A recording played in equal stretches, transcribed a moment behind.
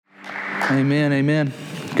Amen, amen.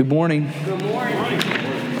 Good morning. Good morning.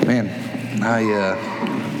 Man,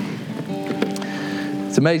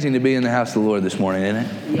 it's amazing to be in the house of the Lord this morning, isn't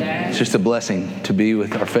it? Yes. It's just a blessing to be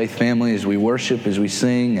with our faith family as we worship, as we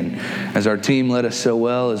sing, and as our team led us so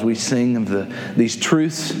well as we sing of these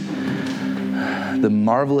truths, the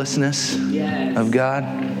marvelousness of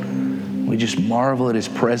God. We just marvel at His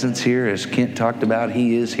presence here. As Kent talked about,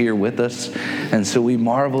 He is here with us. And so we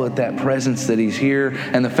marvel at that presence that He's here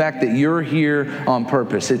and the fact that you're here on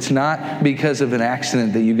purpose. It's not because of an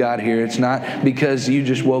accident that you got here. It's not because you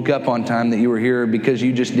just woke up on time that you were here, or because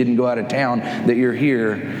you just didn't go out of town that you're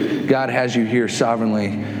here. God has you here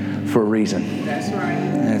sovereignly for a reason. That's right.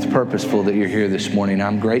 And it's purposeful that you're here this morning.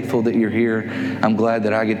 I'm grateful that you're here. I'm glad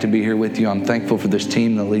that I get to be here with you. I'm thankful for this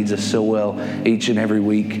team that leads us so well each and every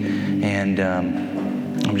week. And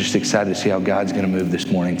I'm just excited to see how God's going to move this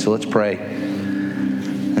morning. So let's pray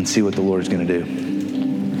and see what the Lord's going to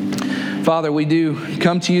do. Father, we do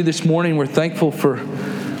come to you this morning. We're thankful for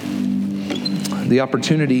the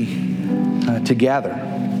opportunity to gather.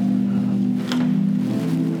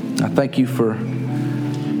 I thank you for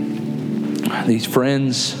these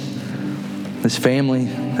friends, this family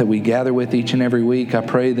that we gather with each and every week. I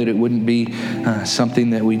pray that it wouldn't be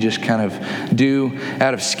something that we just kind of do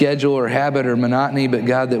out of schedule or habit or monotony, but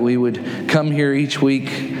God, that we would come here each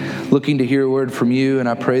week looking to hear a word from you. And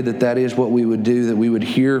I pray that that is what we would do, that we would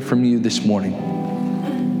hear from you this morning.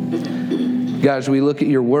 God, as we look at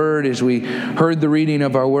your word, as we heard the reading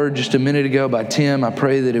of our word just a minute ago by Tim, I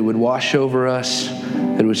pray that it would wash over us,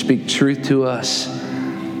 that it would speak truth to us,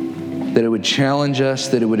 that it would challenge us,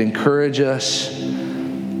 that it would encourage us,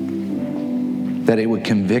 that it would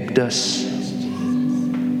convict us.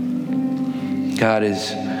 God,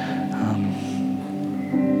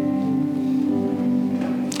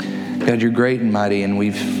 God, you're great and mighty, and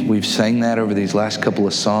we've sang that over these last couple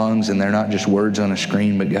of songs, and they're not just words on a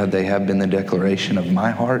screen, but God, they have been the declaration of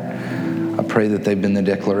my heart. I pray that they've been the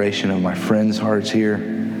declaration of my friends' hearts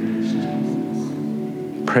here.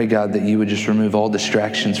 Pray, God, that you would just remove all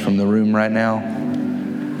distractions from the room right now.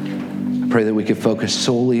 I pray that we could focus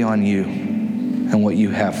solely on you and what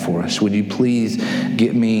you have for us. Would you please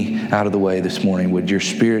get me out of the way this morning? Would your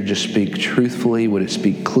Spirit just speak truthfully? Would it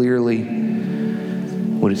speak clearly?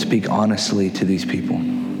 Would it speak honestly to these people?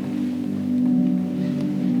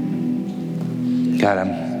 God,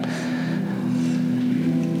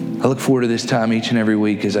 I look forward to this time each and every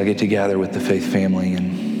week as I get to gather with the faith family,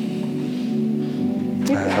 and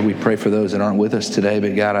we pray for those that aren't with us today,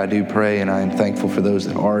 but God, I do pray, and I am thankful for those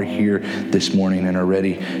that are here this morning and are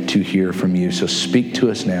ready to hear from you. So speak to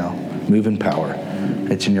us now. Move in power.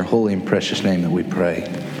 It's in your holy and precious name that we pray.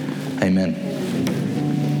 Amen.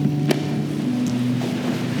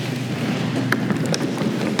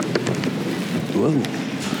 Whoa.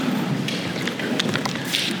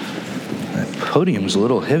 That podium's a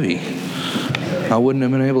little heavy. I wouldn't have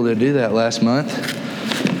been able to do that last month.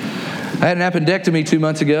 I had an appendectomy 2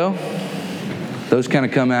 months ago. Those kind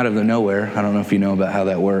of come out of the nowhere. I don't know if you know about how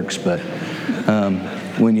that works, but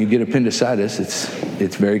when you get appendicitis,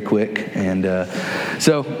 it's very quick. And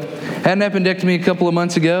so had an appendectomy a couple of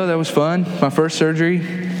months ago. That was fun, my first surgery.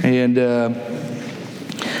 And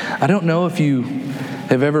I don't know if you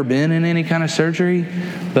have ever been in any kind of surgery,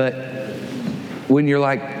 but when you're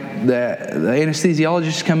like, the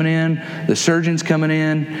anesthesiologist coming in, the surgeon's coming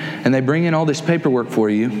in, and they bring in all this paperwork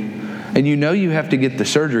for you. And you know you have to get the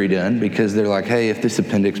surgery done because they're like, hey, if this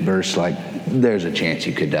appendix bursts, like, there's a chance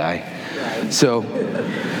you could die. So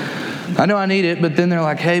I know I need it, but then they're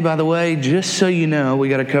like, hey, by the way, just so you know, we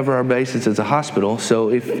got to cover our bases as a hospital. So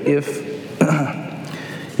if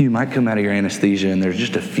you might come out of your anesthesia and there's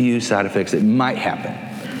just a few side effects that might happen.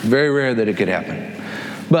 Very rare that it could happen.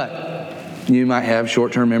 But you might have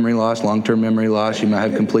short-term memory loss, long-term memory loss. You might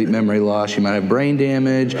have complete memory loss. You might have brain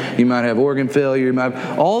damage. You might have organ failure. You might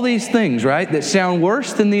have all these things, right, that sound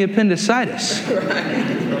worse than the appendicitis.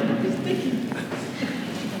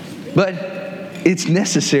 But it's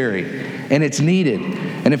necessary and it's needed.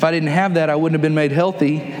 And if I didn't have that, I wouldn't have been made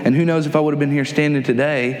healthy. And who knows if I would have been here standing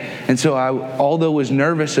today. And so I, although was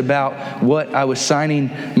nervous about what I was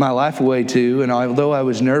signing my life away to, and although I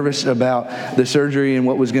was nervous about the surgery and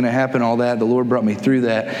what was going to happen, all that, the Lord brought me through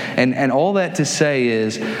that. And all that to say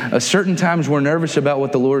is, certain times we're nervous about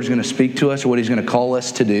what the Lord is going to speak to us or what He's going to call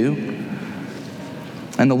us to do.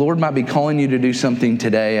 And the Lord might be calling you to do something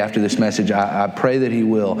today after this message. I pray that He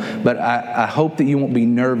will. But I hope that you won't be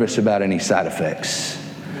nervous about any side effects.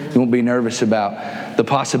 You won't be nervous about the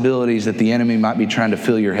possibilities that the enemy might be trying to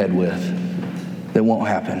fill your head with. That won't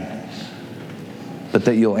happen. But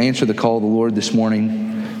that you'll answer the call of the Lord this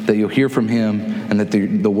morning, that you'll hear from Him, and that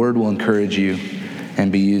the word will encourage you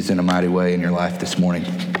and be used in a mighty way in your life this morning.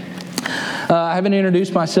 I haven't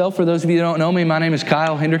introduced myself. For those of you who don't know me, my name is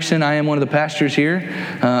Kyle Hendrickson. I am one of the pastors here.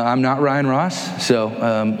 I'm not Ryan Ross, so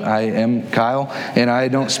I am Kyle, and I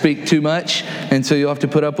don't speak too much, and so you'll have to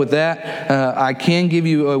put up with that. I can give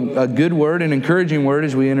you a good word, an encouraging word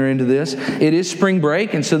as we enter into this. It is spring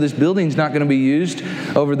break, and so this building's not going to be used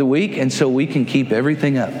over the week, and so we can keep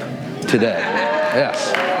everything up today.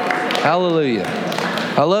 Yes. Hallelujah.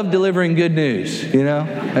 I love delivering good news,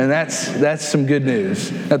 and that's some good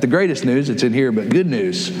news. Not the greatest news, it's in here, but good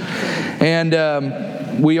news.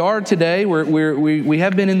 And we are today, we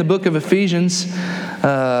have been in the book of Ephesians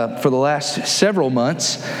for the last several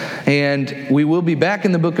months, and we will be back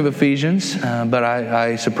in the book of Ephesians, but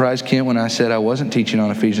I surprised Kent when I said I wasn't teaching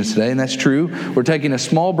on Ephesians today, and that's true. We're taking a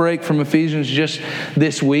small break from Ephesians just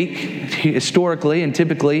this week. Historically and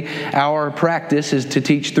typically, our practice is to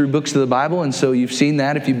teach through books of the Bible, and so you've seen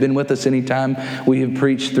that if you've been with us any time. We have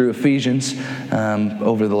preached through Ephesians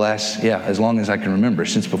over the last, as long as I can remember,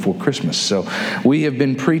 since before Christmas. So we have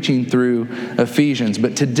been preaching through Ephesians,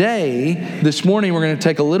 but this morning, we're going to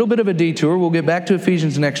take a little bit of a detour. We'll get back to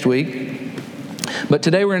Ephesians next week. But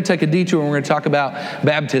today we're going to take a detour and we're going to talk about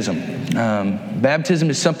baptism. Baptism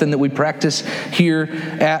is something that we practice here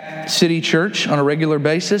at City Church on a regular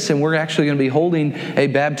basis, and we're actually going to be holding a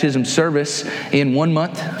baptism service in 1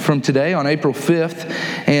 month from today on April 5th.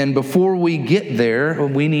 And before we get there,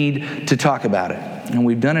 we need to talk about it. And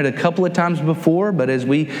we've done it a couple of times before, but as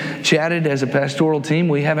we chatted as a pastoral team,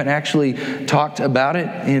 we haven't actually talked about it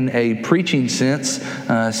in a preaching sense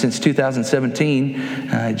since 2017.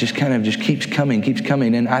 It just keeps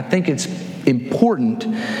coming. And I think it's important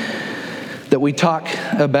that we talk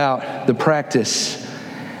about the practice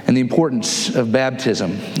and the importance of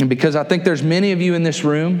baptism. And because I think there's many of you in this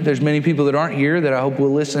room, there's many people that aren't here that I hope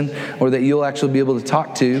will listen or that you'll actually be able to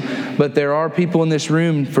talk to, but there are people in this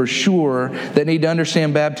room for sure that need to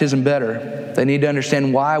understand baptism better. They need to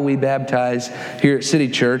understand why we baptize here at City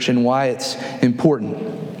Church and why it's important.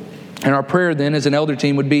 And our prayer then as an elder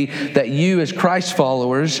team would be that you as Christ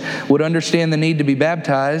followers would understand the need to be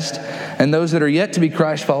baptized, and those that are yet to be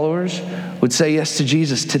Christ followers would say yes to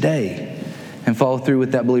Jesus today and follow through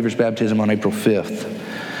with that believer's baptism on April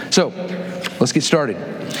 5th. So, let's get started.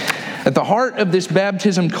 At the heart of this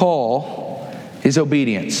baptism call is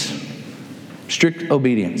obedience. Strict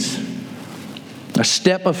obedience. A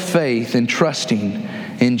step of faith in trusting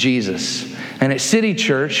in Jesus. And at City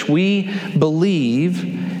Church, we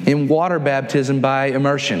believe in water baptism by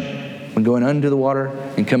immersion. When going under the water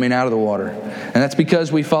and coming out of the water. And that's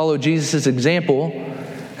because we follow Jesus' example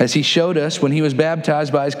as he showed us when he was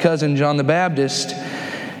baptized by his cousin John the Baptist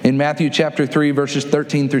in Matthew chapter 3, verses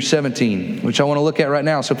 13 through 17, which I want to look at right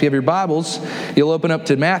now. So if you have your Bibles, you'll open up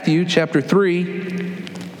to Matthew chapter 3.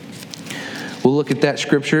 We'll look at that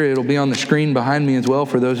scripture. It'll be on the screen behind me as well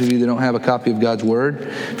for those of you that don't have a copy of God's Word.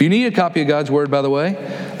 If you need a copy of God's Word, by the way,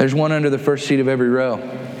 there's one under the first seat of every row.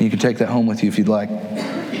 You can take that home with you if you'd like.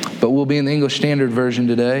 But we'll be in the English Standard Version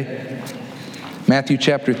today. Matthew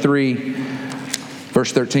chapter 3,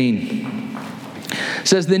 verse 13. It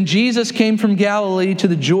says, "Then Jesus came from Galilee to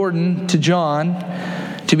the Jordan to John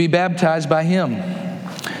to be baptized by him.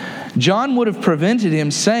 John would have prevented him,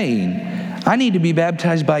 saying, 'I need to be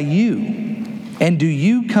baptized by you, and do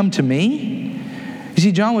you come to me?'" You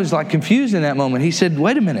see, John was confused in that moment. He said,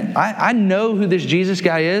 wait a minute, I know who this Jesus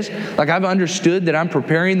guy is. I've understood that I'm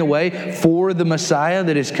preparing the way for the Messiah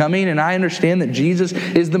that is coming, and I understand that Jesus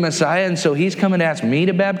is the Messiah, and so he's coming to ask me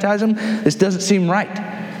to baptize him? This doesn't seem right.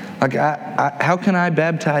 How can I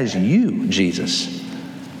baptize you, Jesus?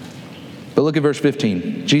 But look at verse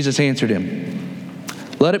 15. Jesus answered him,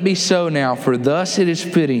 "Let it be so now, for thus it is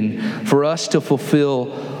fitting for us to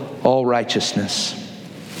fulfill all righteousness."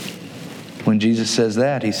 When Jesus says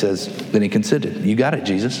that, he says, then he considered, "You got it,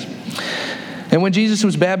 Jesus." And when Jesus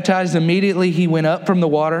was baptized, immediately he went up from the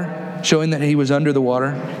water, showing that he was under the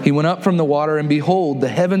water. He went up from the water, and behold, the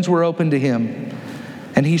heavens were opened to him.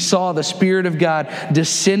 And he saw the Spirit of God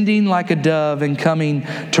descending like a dove and coming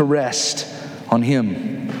to rest on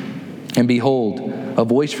him. And behold, a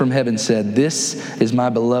voice from heaven said, "This is my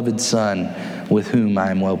beloved Son, with whom I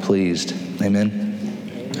am well pleased." Amen.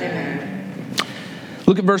 Amen.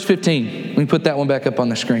 Look at verse 15. Let me put that one back up on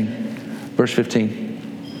the screen. Verse 15.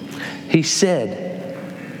 He said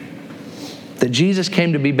that Jesus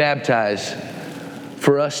came to be baptized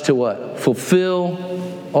for us to what? Fulfill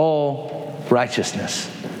all righteousness.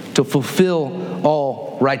 To fulfill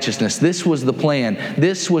all righteousness. This was the plan.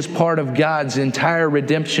 This was part of God's entire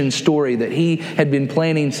redemption story that he had been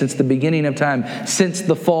planning since the beginning of time, since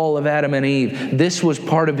the fall of Adam and Eve. This was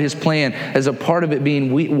part of his plan, as a part of it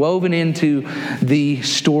being woven into the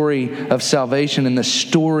story of salvation and the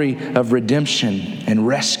story of redemption and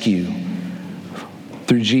rescue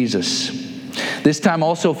through Jesus. This time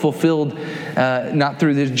also fulfilled, not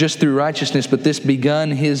through this, just through righteousness, but this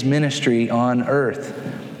begun his ministry on earth.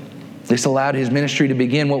 This allowed his ministry to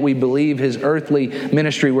begin, what we believe his earthly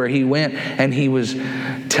ministry, where he went and he was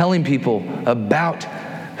telling people about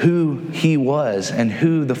who he was and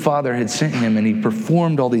who the Father had sent him, and he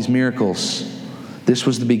performed all these miracles. This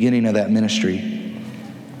was the beginning of that ministry.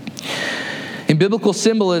 In biblical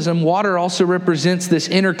symbolism, water also represents this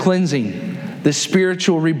inner cleansing, this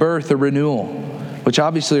spiritual rebirth or renewal, which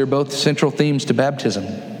obviously are both central themes to baptism.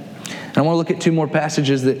 And I want to look at two more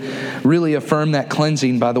passages that really affirm that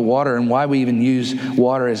cleansing by the water and why we even use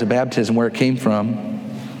water as a baptism, where it came from.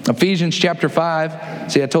 Ephesians chapter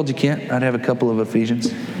 5. See, I told you, Kent, I'd have a couple of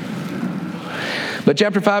Ephesians. But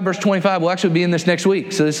chapter 5, verse 25 will actually be in this next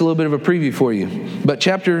week, so this is a little bit of a preview for you. But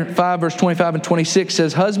chapter 5, verse 25 and 26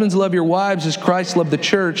 says, "Husbands, love your wives as Christ loved the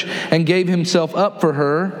church and gave himself up for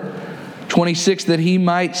her." 26, "that he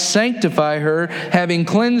might sanctify her, having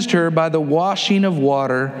cleansed her by the washing of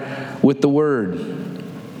water with the word."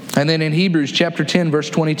 And then in Hebrews chapter 10, verse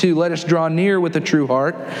 22, "Let us draw near with a true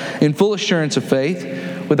heart, in full assurance of faith,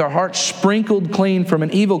 with our hearts sprinkled clean from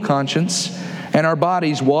an evil conscience, and our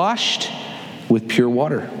bodies washed with pure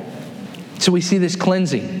water." So we see this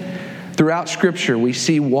cleansing. Throughout Scripture, we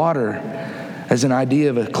see water as an idea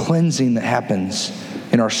of a cleansing that happens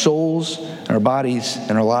in our souls, our bodies,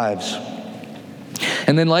 and our lives.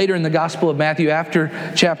 And then later in the Gospel of Matthew, after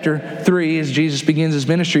chapter 3, as Jesus begins his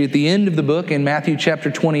ministry, at the end of the book, in Matthew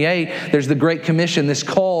chapter 28, there's the Great Commission, this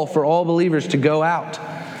call for all believers to go out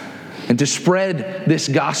and to spread this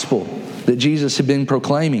gospel that Jesus had been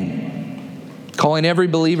proclaiming, calling every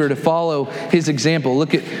believer to follow his example.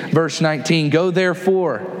 Look at verse 19. "Go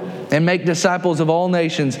therefore and make disciples of all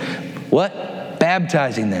nations." What?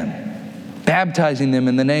 Baptizing them. Baptizing them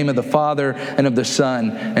in the name of the Father and of the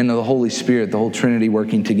Son and of the Holy Spirit, the whole Trinity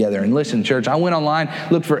working together. And listen, church, I went online,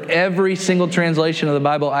 looked for every single translation of the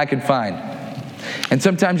Bible I could find. And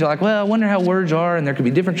sometimes you're like, well, I wonder how words are, and there could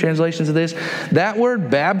be different translations of this. That word,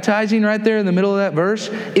 baptizing, right there in the middle of that verse,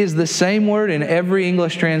 is the same word in every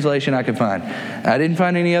English translation I could find. I didn't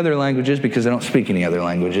find any other languages because I don't speak any other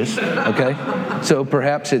languages, okay? So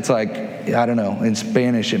perhaps it's like, I don't know, in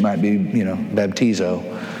Spanish it might be, baptizo.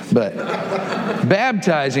 But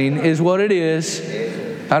baptizing is what it is.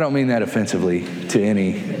 I don't mean that offensively to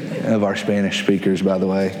any of our Spanish speakers, by the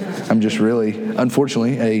way. I'm just really,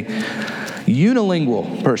 unfortunately, a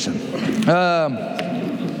unilingual person.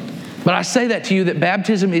 But I say that to you, that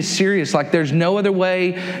baptism is serious. Like there's no other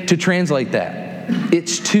way to translate that.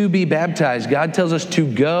 It's to be baptized. God tells us to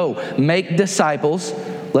go, make disciples,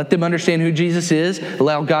 let them understand who Jesus is,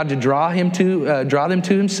 allow God to draw them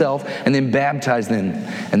to himself, and then baptize them.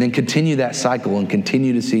 And then continue that cycle and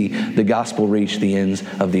continue to see the gospel reach the ends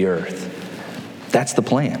of the earth. That's the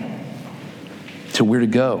plan. So we're to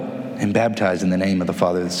go and baptize in the name of the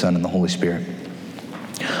Father, the Son, and the Holy Spirit.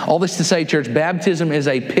 All this to say, church, baptism is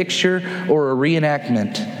a picture or a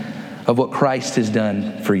reenactment of what Christ has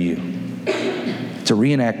done for you. It's a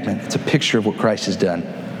reenactment. It's a picture of what Christ has done.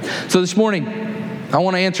 So this morning, I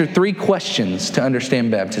want to answer 3 questions to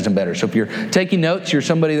understand baptism better. So if you're taking notes, you're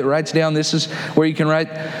somebody that writes down, this is where you can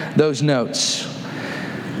write those notes.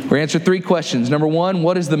 We're going to answer 3 questions. Number 1,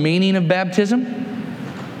 what is the meaning of baptism?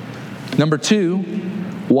 Number 2,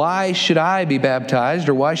 why should I be baptized,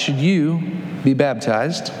 or why should you be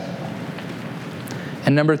baptized?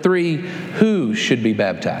 And number 3, who should be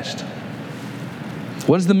baptized?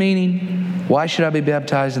 What is the meaning? Why should I be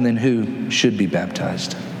baptized? And then who should be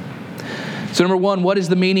baptized? So number 1, what is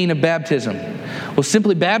the meaning of baptism? Well,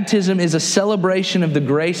 simply, baptism is a celebration of the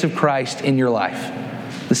grace of Christ in your life.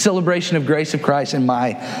 The celebration of grace of Christ in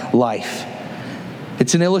my life.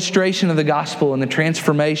 It's an illustration of the gospel and the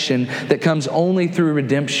transformation that comes only through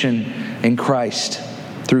redemption in Christ,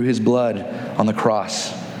 through his blood on the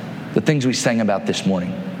cross. The things we sang about this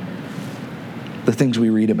morning. The things we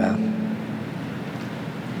read about.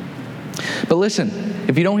 But listen,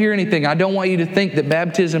 if you don't hear anything, I don't want you to think that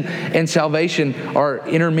baptism and salvation are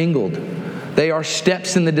intermingled. They are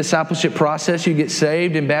steps in the discipleship process. You get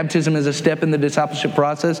saved, and baptism is a step in the discipleship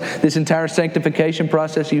process. This entire sanctification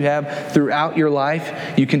process you have throughout your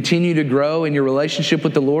life. You continue to grow in your relationship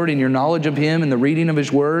with the Lord, in your knowledge of him, and the reading of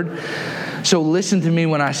his word. So listen to me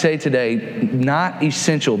when I say today, not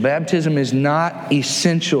essential. Baptism is not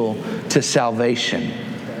essential to salvation.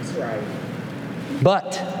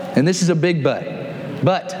 But, and this is a big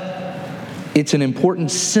but it's an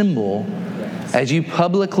important symbol as you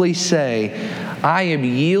publicly say, I am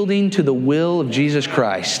yielding to the will of Jesus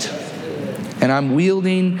Christ, and I'm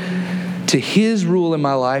yielding to His rule in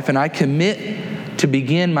my life, and I commit to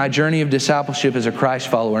begin my journey of discipleship as a Christ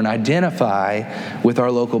follower and identify with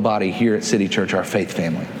our local body here at City Church, our faith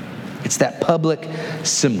family. It's that public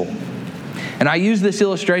symbol. And I use this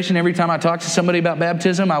illustration every time I talk to somebody about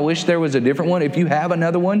baptism. I wish there was a different one. If you have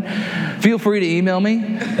another one, feel free to email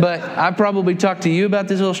me. But I've probably talked to you about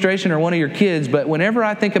this illustration or one of your kids. But whenever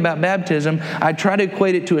I think about baptism, I try to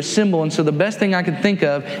equate it to a symbol. And so the best thing I can think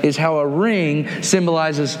of is how a ring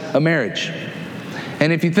symbolizes a marriage.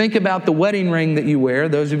 And if you think about the wedding ring that you wear,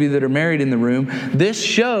 those of you that are married in the room, this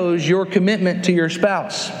shows your commitment to your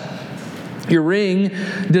spouse. Your ring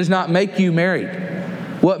does not make you married.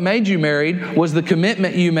 What made you married was the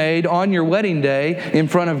commitment you made on your wedding day in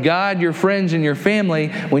front of God, your friends, and your family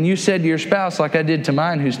when you said to your spouse, like I did to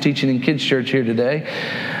mine who's teaching in kids' church here today.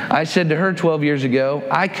 I said to her 12 years ago,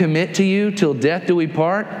 I commit to you till death do we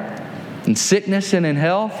part, in sickness and in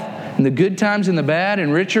health, in the good times and the bad,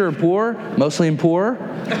 in richer or poor, mostly in poor.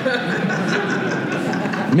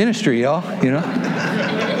 Ministry, y'all, you know.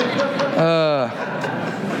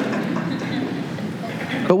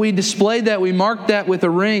 But we displayed that, we marked that with a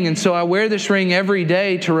ring, and so I wear this ring every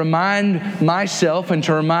day to remind myself and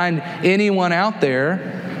to remind anyone out there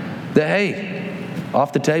that, hey,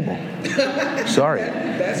 off the table. Sorry.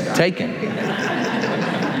 Taken.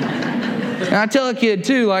 And I tell a kid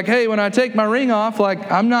too, like, hey, when I take my ring off, like,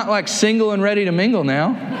 I'm not like single and ready to mingle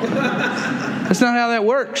now. That's not how that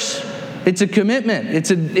works. It's a commitment.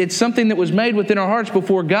 It's something that was made within our hearts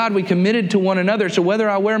before God. We committed to one another. So whether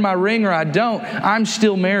I wear my ring or I don't, I'm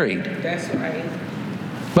still married. That's right.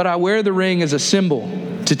 But I wear the ring as a symbol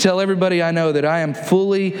to tell everybody I know that I am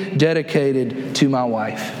fully dedicated to my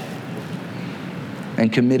wife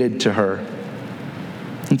and committed to her.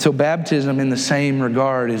 And so baptism in the same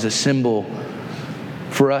regard is a symbol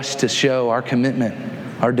for us to show our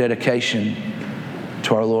commitment, our dedication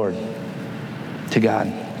to our Lord, to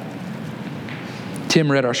God. Tim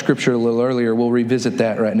read our scripture a little earlier. We'll revisit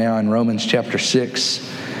that right now in Romans chapter 6.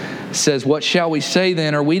 It says, what shall we say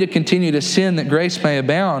then? Are we to continue to sin that grace may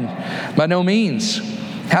abound? By no means.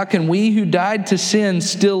 How can we who died to sin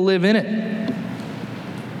still live in it?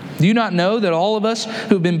 Do you not know that all of us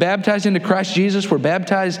who have been baptized into Christ Jesus were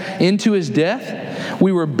baptized into His death?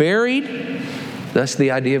 We were buried. That's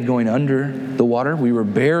the idea of going under the water. We were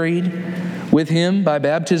buried with Him by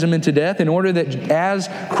baptism into death, in order that as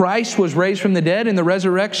Christ was raised from the dead in the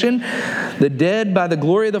resurrection, the dead by the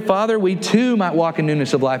glory of the Father, we too might walk in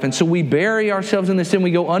newness of life. And so we bury ourselves in the sin.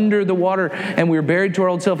 We go under the water and we're buried to our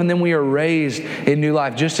old self, and then we are raised in new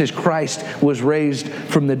life. Just as Christ was raised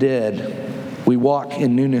from the dead, we walk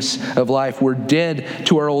in newness of life. We're dead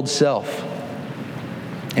to our old self,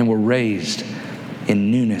 and we're raised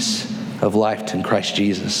in newness of life in Christ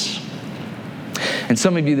Jesus. And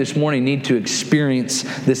some of you this morning need to experience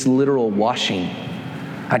this literal washing.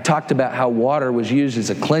 I talked about how water was used as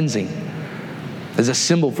a cleansing, as a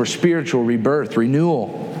symbol for spiritual rebirth,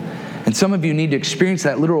 renewal. And some of you need to experience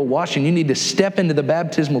that literal washing. You need to step into the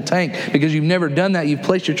baptismal tank because you've never done that. You've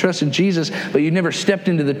placed your trust in Jesus, but you've never stepped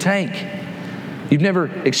into the tank. You've never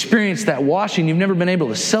experienced that washing. You've never been able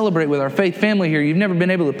to celebrate with our faith family here. You've never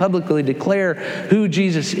been able to publicly declare who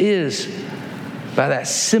Jesus is by that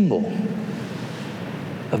symbol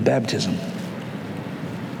of baptism.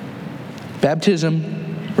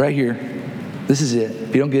 Baptism, right here. This is it.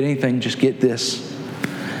 If you don't get anything, just get this.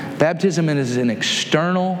 Baptism is an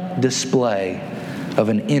external display of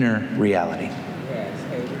an inner reality.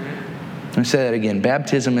 Let me say that again.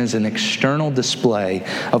 Baptism is an external display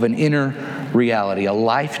of an inner reality, a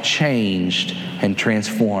life changed and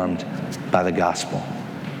transformed by the gospel.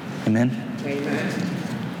 Amen? Amen.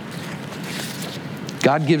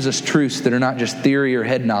 God gives us truths that are not just theory or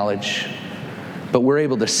head knowledge, but we're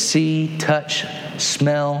able to see, touch,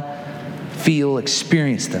 smell, feel,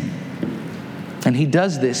 experience them. And He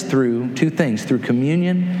does this through two things, through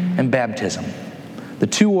communion and baptism. The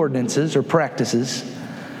two ordinances or practices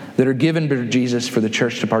that are given to Jesus for the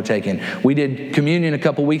church to partake in. We did communion a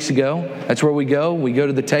couple weeks ago. That's where we go. We go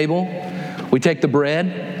to the table. We take the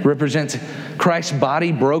bread, represents Christ's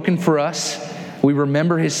body broken for us. We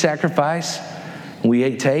remember His sacrifice. We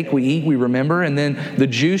eat, we remember, and then the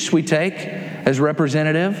juice we take as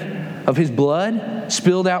representative of His blood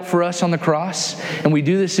spilled out for us on the cross. And we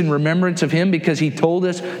do this in remembrance of Him because He told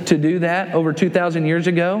us to do that over 2,000 years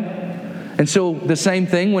ago. And so the same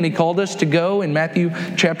thing when He called us to go in Matthew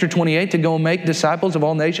chapter 28, to go and make disciples of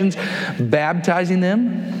all nations, baptizing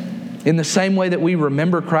them In the same way that we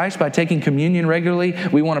remember Christ by taking communion regularly,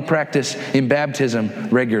 we want to practice in baptism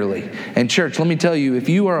regularly. And church, let me tell you, if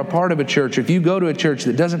you are a part of a church, if you go to a church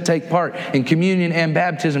that doesn't take part in communion and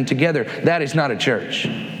baptism together, that is not a church.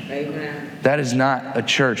 Amen. That is not a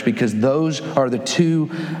church, because those are the two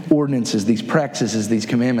ordinances, these practices, these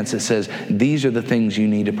commandments that says these are the things you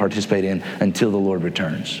need to participate in until the Lord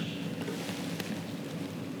returns.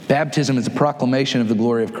 Baptism is a proclamation of the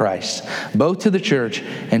glory of Christ, both to the church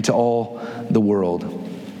and to all the world.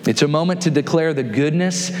 It's a moment to declare the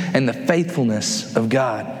goodness and the faithfulness of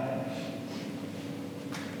God.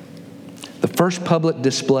 The first public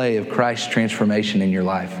display of Christ's transformation in your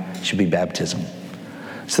life should be baptism.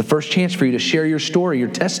 It's the first chance for you to share your story, your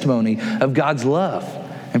testimony of God's love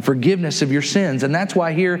and forgiveness of your sins. And that's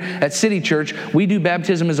why here at City Church, we do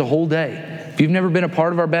baptism as a whole day. If you've never been a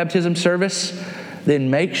part of our baptism service,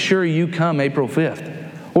 then make sure you come April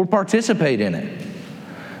 5th or participate in it.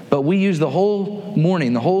 But we use the whole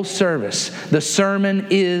morning, the whole service. The sermon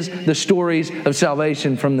is the stories of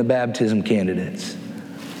salvation from the baptism candidates.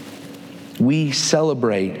 We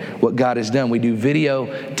celebrate what God has done. We do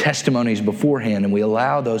video testimonies beforehand, and we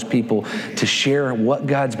allow those people to share what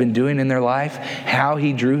God's been doing in their life, how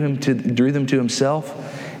He drew them to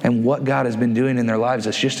Himself, and what God has been doing in their lives.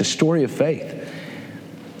 It's just a story of faith.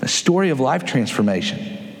 A story of life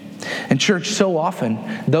transformation. And church, so often,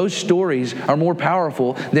 those stories are more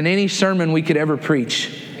powerful than any sermon we could ever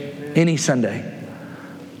preach any Sunday.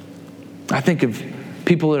 I think of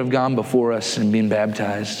people that have gone before us and been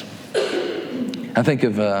baptized. I think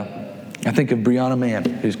of Brianna Mann,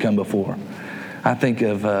 who's come before. I think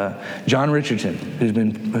of John Richardson, who's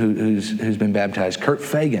been baptized. Kurt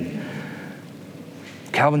Fagan,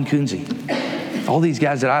 Calvin Kunze. All these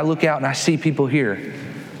guys that I look out and I see people here.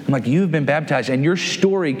 I'm like, you've been baptized, and your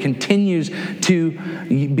story continues to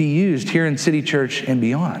be used here in City Church and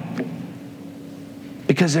beyond.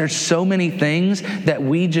 Because there's so many things that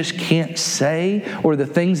we just can't say, or the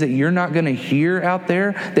things that you're not going to hear out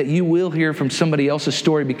there that you will hear from somebody else's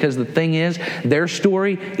story, because the thing is, their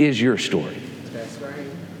story is your story. That's right.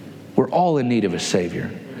 We're all in need of a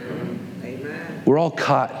Savior. Amen. We're all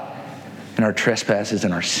caught in our trespasses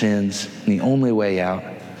and our sins, and the only way out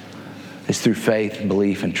is through faith and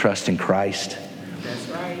belief and trust in Christ. That's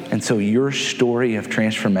right. And so your story of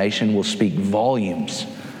transformation will speak volumes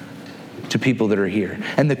to people that are here.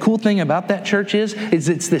 And the cool thing about that, church, is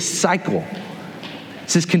it's this cycle.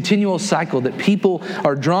 It's this continual cycle that people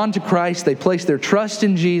are drawn to Christ. They place their trust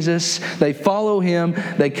in Jesus. They follow Him.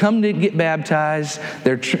 They come to get baptized.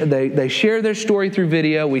 They share their story through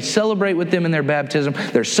video. We celebrate with them in their baptism.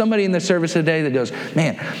 There's somebody in the service today that goes,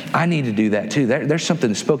 man, I need to do that too. There's something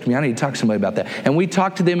that spoke to me. I need to talk to somebody about that. And we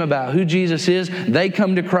talk to them about who Jesus is. They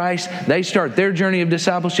come to Christ. They start their journey of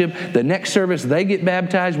discipleship. The next service, they get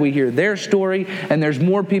baptized. We hear their story. And there's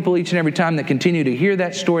more people each and every time that continue to hear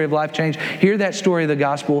that story of life change, hear that story of the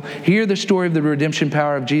gospel, hear the story of the redemption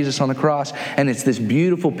power of Jesus on the cross, and it's this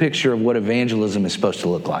beautiful picture of what evangelism is supposed to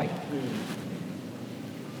look like.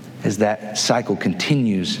 As that cycle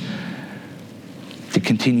continues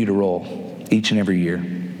to roll each and every year.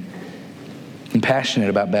 I'm passionate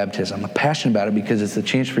about baptism. I'm passionate about it because it's a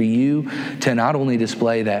chance for you to not only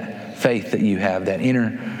display that faith that you have, that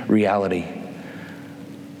inner reality,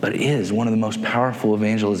 but it is one of the most powerful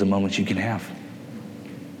evangelism moments you can have.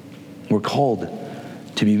 We're called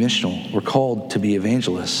to be missional. We're called to be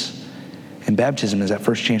evangelists. And baptism is that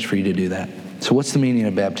first chance for you to do that. So what's the meaning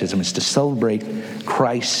of baptism? It's to celebrate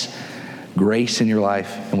Christ's grace in your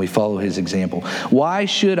life, and we follow His example. Why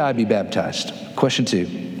should I be baptized? Question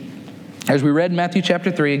 2. As we read in Matthew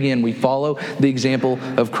chapter 3, again, we follow the example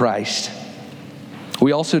of Christ.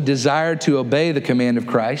 We also desire to obey the command of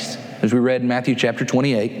Christ, as we read in Matthew chapter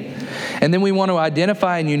 28. And then we want to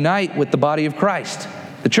identify and unite with the body of Christ,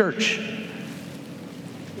 the church.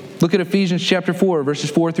 Look at Ephesians chapter 4,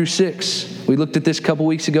 verses 4 through 6. We looked at this a couple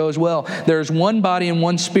weeks ago as well. There is one body and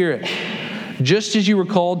one Spirit, just as you were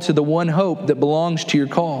called to the one hope that belongs to your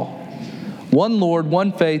call. One Lord,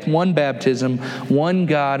 one faith, one baptism, one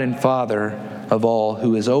God and Father of all,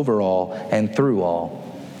 who is over all and through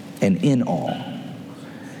all and in all.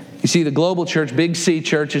 You see, the global church, Big C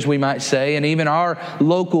church, as we might say, and even our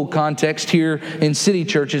local context here in City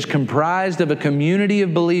Church is comprised of a community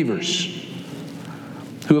of believers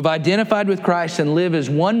who have identified with Christ and live as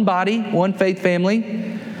one body, one faith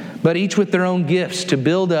family, but each with their own gifts to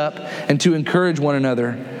build up and to encourage one another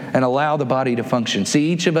and allow the body to function.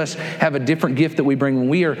 See, each of us have a different gift that we bring. When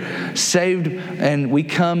we are saved and we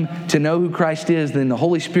come to know who Christ is, then the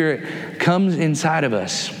Holy Spirit comes inside of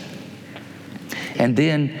us. And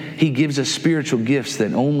then He gives us spiritual gifts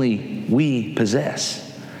that only we possess.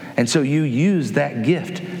 And so you use that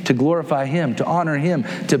gift to glorify Him, to honor Him,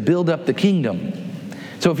 to build up the kingdom.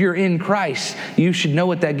 So if you're in Christ, you should know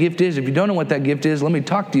what that gift is. If you don't know what that gift is, let me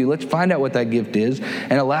talk to you. Let's find out what that gift is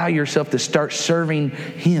and allow yourself to start serving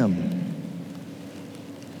Him.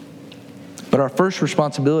 But our first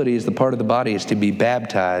responsibility as the part of the body is to be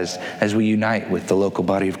baptized as we unite with the local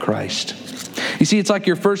body of Christ. You see, it's like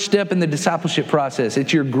your first step in the discipleship process.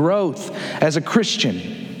 It's your growth as a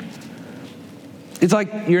Christian. It's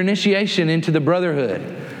like your initiation into the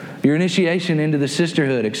brotherhood, your initiation into the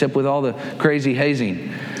sisterhood, except with all the crazy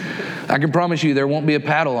hazing. I can promise you there won't be a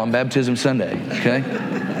paddle on Baptism Sunday, okay?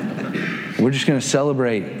 We're just going to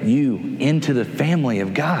celebrate you into the family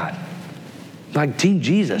of God. Like Team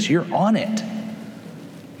Jesus, you're on it.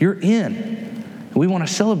 You're in. We want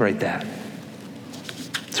to celebrate that.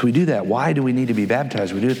 So we do that. Why do we need to be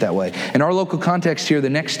baptized? We do it that way. In our local context here, the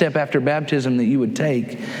next step after baptism that you would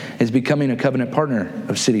take is becoming a covenant partner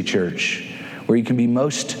of City Church, where you can be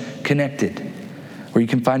most connected, where you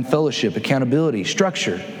can find fellowship, accountability,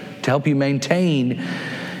 structure to help you maintain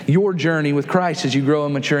your journey with Christ as you grow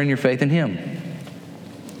and mature in your faith in Him.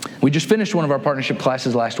 We just finished one of our partnership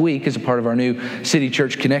classes last week as a part of our new City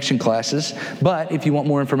Church Connection classes. But if you want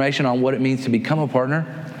more information on what it means to become a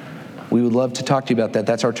partner, we would love to talk to you about that.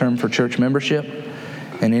 That's our term for church membership.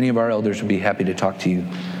 And any of our elders would be happy to talk to you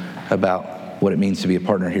about what it means to be a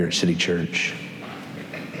partner here at City Church.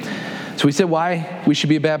 So we said why we should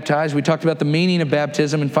be baptized. We talked about the meaning of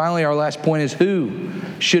baptism. And finally, our last point is who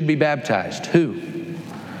should be baptized. Who?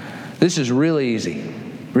 This is really easy.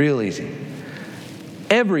 Real easy.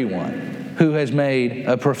 Everyone who has made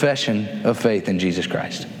a profession of faith in Jesus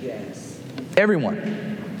Christ. Yes.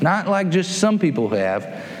 Everyone. Not like just some people who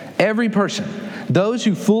have. Every person. Those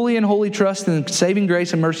who fully and wholly trust in the saving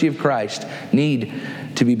grace and mercy of Christ need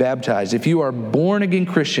to be baptized. If you are born again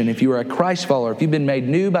Christian, if you are a Christ follower, if you've been made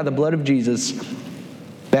new by the blood of Jesus,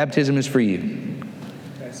 baptism is for you.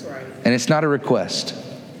 That's right. And it's not a request,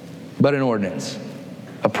 but an ordinance,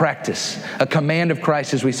 a practice, a command of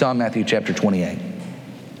Christ as we saw in Matthew chapter 28.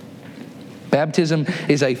 Baptism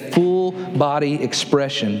is a full body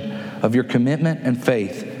expression of your commitment and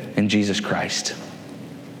faith in Jesus Christ.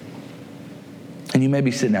 And you may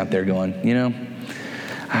be sitting out there going,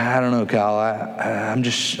 I don't know, Kyle,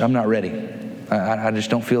 I'm not ready. I just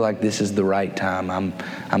don't feel like this is the right time.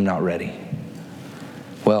 I'm not ready.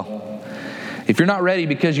 Well, if you're not ready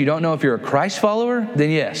because you don't know if you're a Christ follower,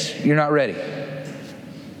 then yes, you're not ready.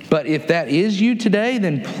 But if that is you today,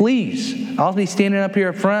 then please, I'll be standing up here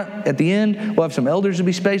up front at the end. We'll have some elders to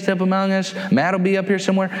be spaced up among us. Matt will be up here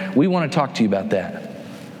somewhere. We want to talk to you about that.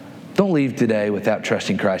 Don't leave today without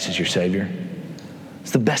trusting Christ as your Savior.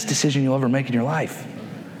 It's the best decision you'll ever make in your life.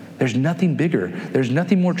 There's nothing bigger. There's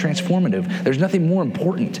nothing more transformative. There's nothing more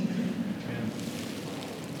important.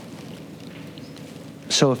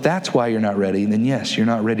 So if that's why you're not ready, then yes, you're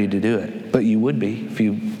not ready to do it. But you would be if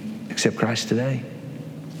you accept Christ today.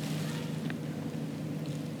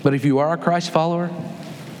 But if you are a Christ follower,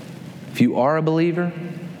 if you are a believer,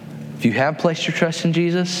 if you have placed your trust in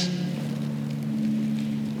Jesus,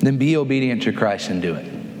 then be obedient to Christ and do it.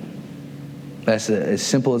 That's as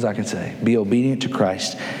simple as I can say. Be obedient to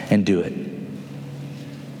Christ and do it.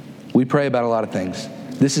 We pray about a lot of things.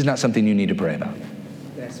 This is not something you need to pray about.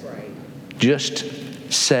 That's right.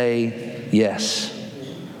 Just say yes.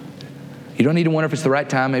 You don't need to wonder if it's the right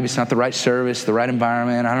time. Maybe it's not the right service, the right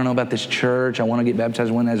environment. I don't know about this church. I want to get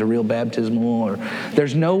baptized when there's a real baptismal. Or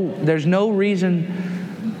there's no reason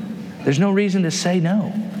to say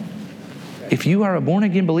no. If you are a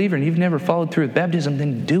born-again believer and you've never followed through with baptism,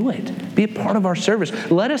 then do it. Be a part of our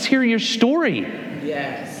service. Let us hear your story.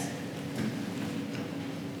 Yes.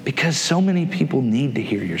 Because so many people need to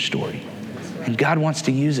hear your story. Right. And God wants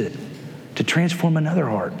to use it to transform another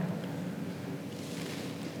heart.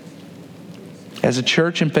 As a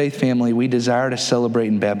church and faith family, we desire to celebrate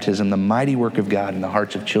in baptism the mighty work of God in the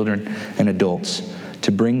hearts of children and adults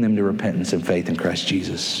to bring them to repentance and faith in Christ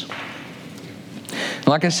Jesus. And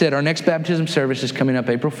like I said, our next baptism service is coming up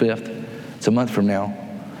April 5th. It's a month from now.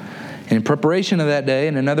 And in preparation of that day,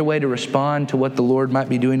 and another way to respond to what the Lord might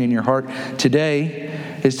be doing in your heart today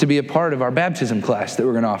is to be a part of our baptism class that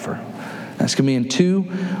we're going to offer. That's going to be in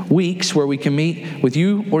 2 weeks where we can meet with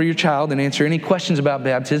you or your child and answer any questions about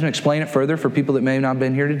baptism, explain it further for people that may not have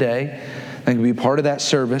been here today. They can be part of that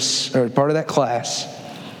service or part of that class.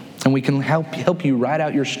 And we can help you write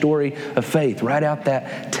out your story of faith, write out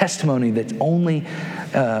that testimony that only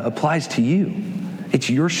applies to you. It's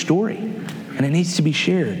your story, and it needs to be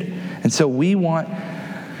shared. And so we want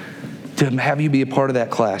to have you be a part of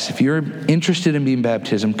that class. If you're interested in being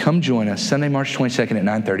baptized, come join us Sunday, March 22nd at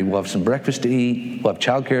 9:30. We'll have some breakfast to eat. We'll have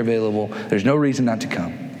childcare available. There's no reason not to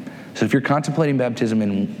come. So if you're contemplating baptism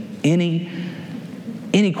and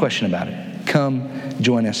any question about it, come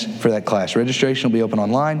join us for that class. Registration will be open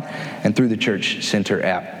online and through the Church Center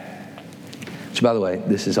app. So by the way,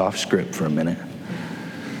 this is off script for a minute.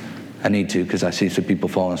 I need to because I see some people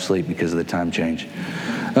falling asleep because of the time change.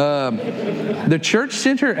 The Church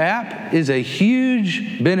Center app is a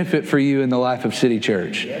huge benefit for you in the life of City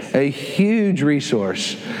Church. A huge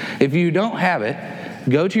resource. If you don't have it,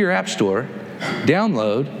 go to your app store,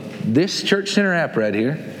 download this Church Center app right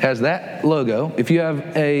here. Has that logo. If you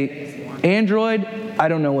have a Android, I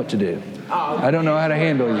don't know what to do. I don't know how to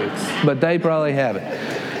handle you, but they probably have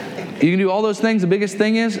it. You can do all those things. The biggest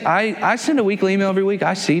thing is I send a weekly email every week.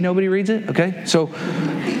 I see nobody reads it, okay? So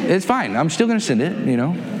it's fine. I'm still going to send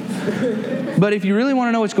it, But if you really want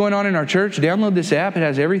to know what's going on in our church, download this app. It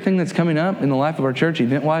has everything that's coming up in the life of our church,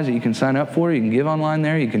 event-wise, that you can sign up for. You can give online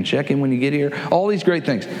there. You can check in when you get here. All these great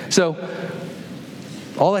things. So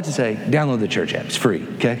all that to say, download the church app. It's free,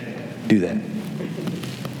 okay? Do that.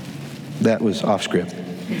 That was off script.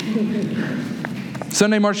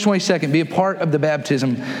 Sunday, March 22nd, be a part of the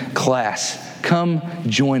baptism class. Come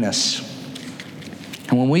join us.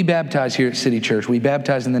 And when we baptize here at City Church, we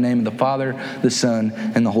baptize in the name of the Father, the Son,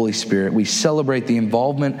 and the Holy Spirit. We celebrate the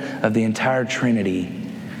involvement of the entire Trinity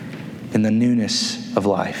in the newness of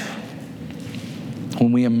life.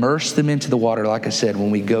 When we immerse them into the water, like I said, when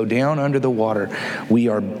we go down under the water, we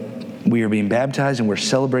are being baptized and we're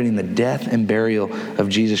celebrating the death and burial of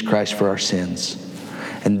Jesus Christ for our sins.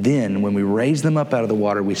 And then when we raise them up out of the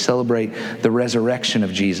water, we celebrate the resurrection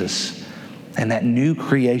of Jesus and that new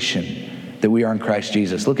creation that we are in Christ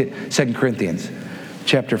Jesus. Look at 2 Corinthians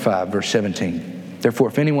chapter 5, verse 17. Therefore,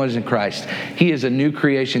 if anyone is in Christ, he is a new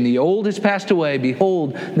creation. The old has passed away.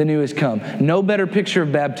 Behold, the new has come. No better picture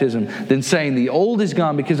of baptism than saying the old is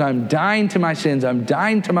gone because I'm dying to my sins. I'm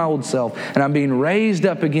dying to my old self, and I'm being raised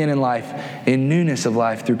up again in life, in newness of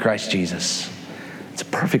life through Christ Jesus. It's a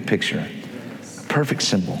perfect picture. Perfect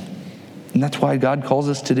symbol. And that's why God calls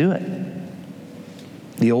us to do it.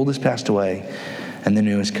 The old has passed away and the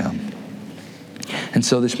new has come. And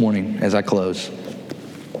so this morning, as I close,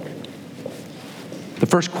 the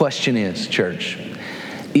first question is, church,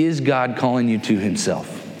 is God calling you to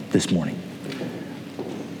himself this morning?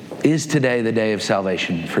 Is today the day of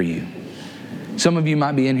salvation for you? Some of you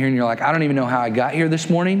might be in here and you're like, I don't even know how I got here this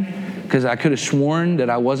morning, because I could have sworn that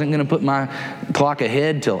I wasn't going to put my clock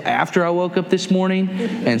ahead till after I woke up this morning,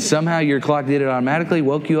 and somehow your clock did it automatically,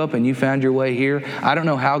 woke you up, and you found your way here. I don't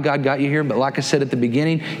know how God got you here, but like I said at the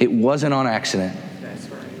beginning, it wasn't on accident. That's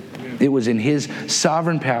right. It was in his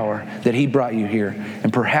sovereign power that he brought you here,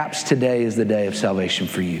 and perhaps today is the day of salvation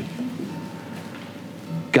for you.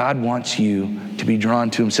 God wants you to be drawn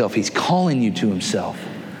to himself. He's calling you to himself.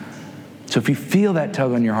 So if you feel that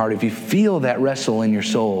tug on your heart, if you feel that wrestle in your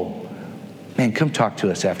soul, man, come talk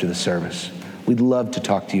to us after the service. We'd love to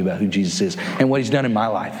talk to you about who Jesus is and what he's done in my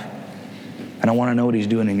life. And I want to know what he's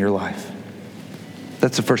doing in your life.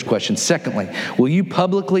 That's the first question. Secondly, will you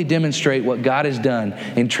publicly demonstrate what God has done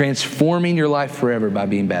in transforming your life forever by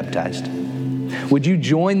being baptized? Would you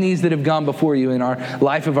join these that have gone before you in our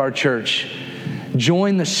life of our church?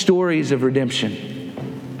 Join the stories of redemption,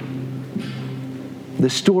 the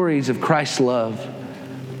stories of Christ's love,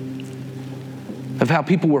 of how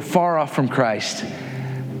people were far off from Christ,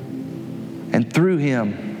 and through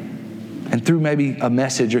him, and through maybe a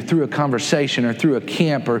message or through a conversation or through a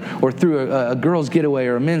camp or through a girls' getaway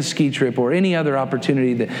or a men's ski trip or any other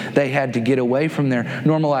opportunity that they had to get away from their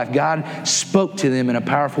normal life, God spoke to them in a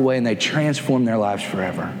powerful way and they transformed their lives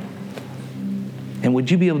forever. And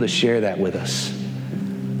would you be able to share that with us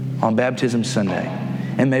on Baptism Sunday?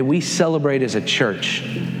 And may we celebrate as a church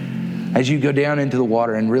as you go down into the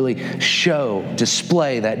water and really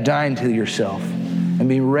display that dying to yourself and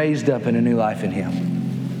being raised up in a new life in him.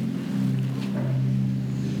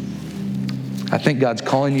 I think God's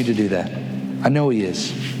calling you to do that. I know he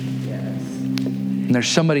is. Yes. And there's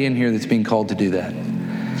somebody in here that's being called to do that.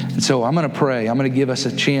 And so I'm going to pray. I'm going to give us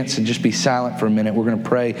a chance to just be silent for a minute. We're going to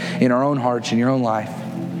pray in our own hearts, in your own life.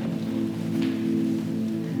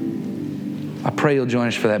 I pray you'll join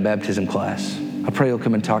us for that baptism class. I pray you'll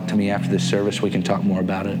come and talk to me after this service. We can talk more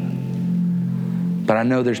about it. But I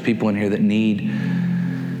know there's people in here that need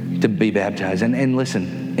to be baptized. And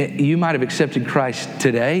listen, you might have accepted Christ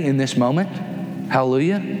today in this moment.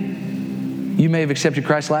 Hallelujah. You may have accepted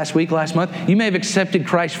Christ last week, last month. You may have accepted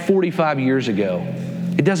Christ 45 years ago.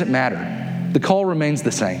 It doesn't matter. The call remains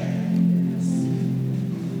the same.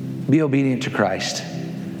 Be obedient to Christ.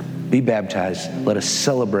 Be baptized. Let us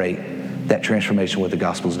celebrate that transformation, what the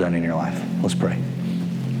gospel's done in your life. Let's pray.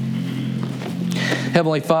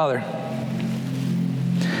 Heavenly Father,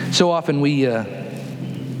 so often we kind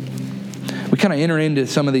of enter into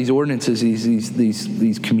some of these ordinances,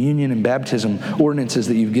 these communion and baptism ordinances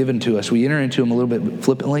that you've given to us. We enter into them a little bit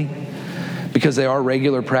flippantly because they are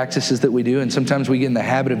regular practices that we do, and sometimes we get in the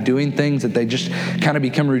habit of doing things that they just kind of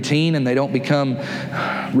become routine and they don't become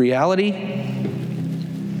reality.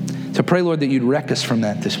 So pray, Lord, that you'd wreck us from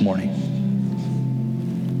that this morning.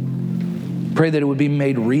 Pray that it would be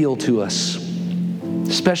made real to us,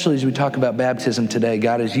 especially as we talk about baptism today.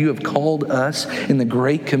 God, as you have called us in the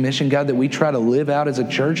Great Commission, God, that we try to live out as a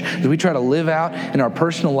church, that we try to live out in our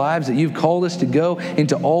personal lives, that you've called us to go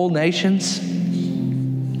into all nations,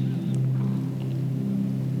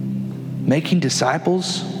 making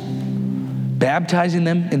disciples, baptizing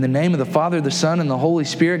them in the name of the Father, the Son, and the Holy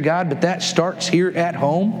Spirit, God. But that starts here at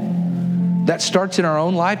home. That starts in our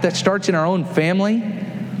own life. That starts in our own family.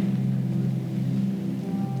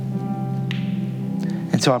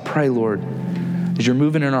 And so I pray, Lord, as you're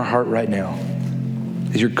moving in our heart right now,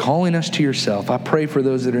 as you're calling us to yourself, I pray for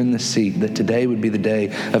those that are in this seat that today would be the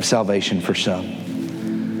day of salvation for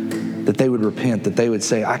some. That they would repent, that they would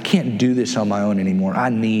say, I can't do this on my own anymore. I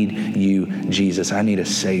need you, Jesus. I need a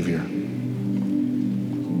Savior.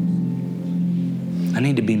 I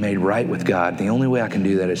need to be made right with God. The only way I can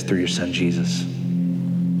do that is through your Son, Jesus. And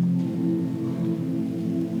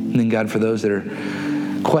then, God, for those that are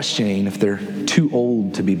questioning if they're too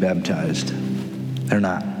old to be baptized, they're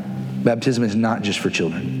not. Baptism is not just for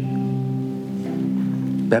children.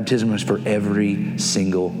 Baptism is for every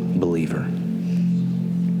single believer.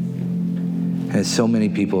 And it's so many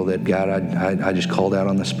people that, God, I just called out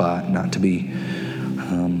on the spot, not to be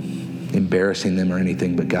embarrassing them or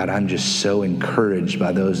anything, but God, I'm just so encouraged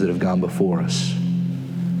by those that have gone before us,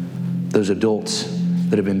 those adults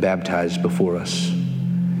that have been baptized before us.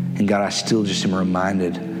 And God, I still just am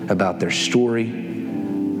reminded about their story,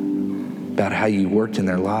 about how you worked in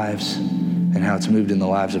their lives and how it's moved in the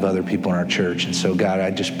lives of other people in our church. And so, God,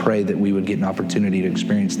 I just pray that we would get an opportunity to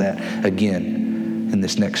experience that again in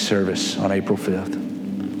this next service on April 5th.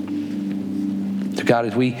 So God,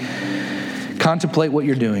 as we contemplate what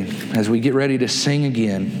you're doing, as we get ready to sing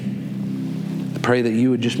again, I pray that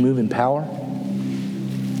you would just move in power.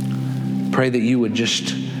 Pray that you would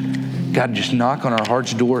just, God, just knock on our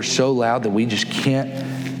heart's door so loud that we just can't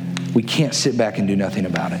sit back and do nothing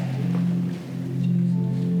about it.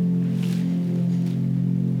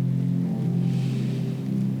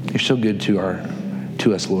 You're so good to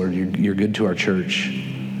us, Lord. You're good to our church.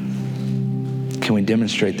 Can we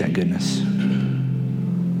demonstrate that goodness?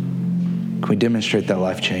 Can we demonstrate that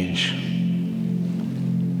life change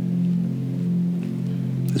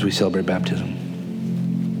as we celebrate baptism?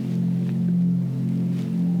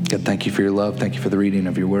 God, thank you for your love. Thank you for the reading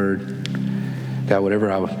of your word. God,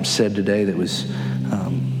 whatever I said today that was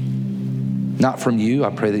not from you, I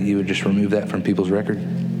pray that you would just remove that from people's record.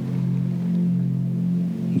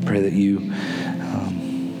 I pray that you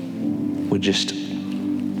would just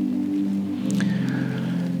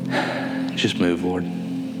move, Lord.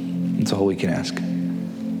 That's all we can ask.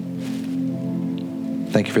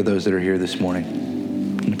 Thank you for those that are here this morning.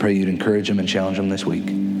 And I pray you'd encourage them and challenge them this week.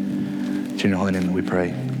 It's in your holy name that we pray.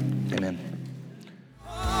 Amen.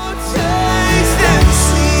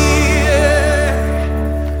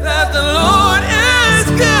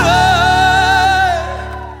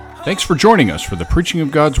 Thanks for joining us for the preaching of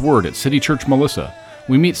God's Word at City Church Melissa.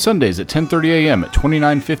 We meet Sundays at 10:30 a.m. at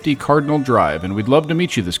 2950 Cardinal Drive, and we'd love to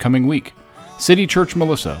meet you this coming week. City Church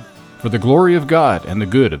Melissa, for the glory of God and the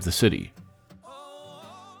good of the city.